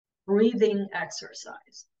breathing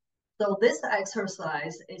exercise. So this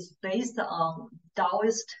exercise is based on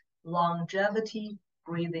Taoist longevity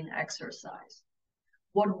breathing exercise.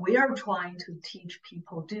 What we are trying to teach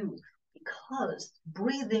people do, because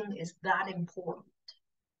breathing is that important,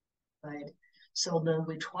 right? So then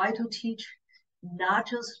we try to teach not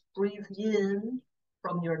just breathe in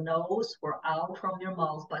from your nose or out from your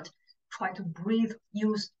mouth, but try to breathe,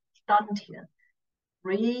 use 丹田,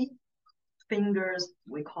 3 fingers,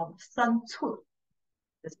 we call 三寸.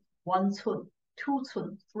 It's 1 寸, 2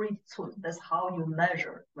 寸, 3 寸. That's how you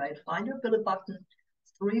measure, right? Find your belly button,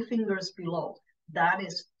 3 fingers below. That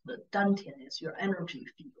is the 丹田, is your energy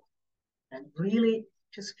field. And really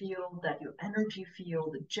just feel that your energy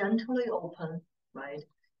field gently open, right?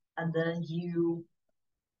 And then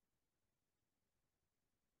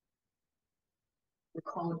we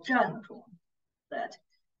call 站桩, that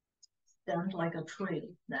stand like a tree,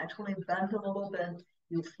 naturally bend a little bit.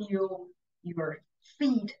 You feel your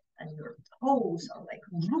feet and your toes are like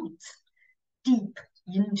roots deep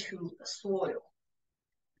into the soil.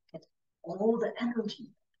 Get all the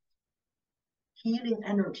energy, healing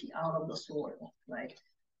energy out of the soil, right?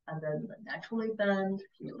 And then naturally bend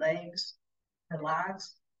your legs,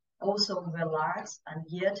 relax, also relax, and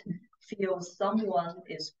yet feel someone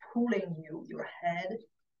is pulling you, your head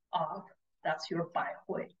up. That's your 百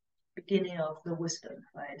会, beginning of the wisdom,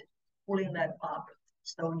 right? Pulling that up.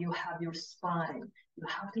 So you have your spine. You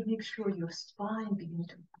have to make sure your spine begins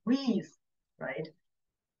to breathe, right?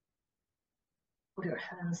 Put your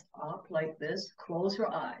hands up like this, close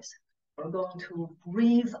your eyes. We're going to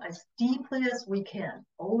breathe as deeply as we can.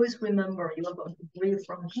 Always remember, you're going to breathe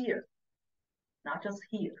from here, not just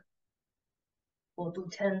here. We'll do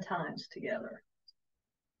 10 times together.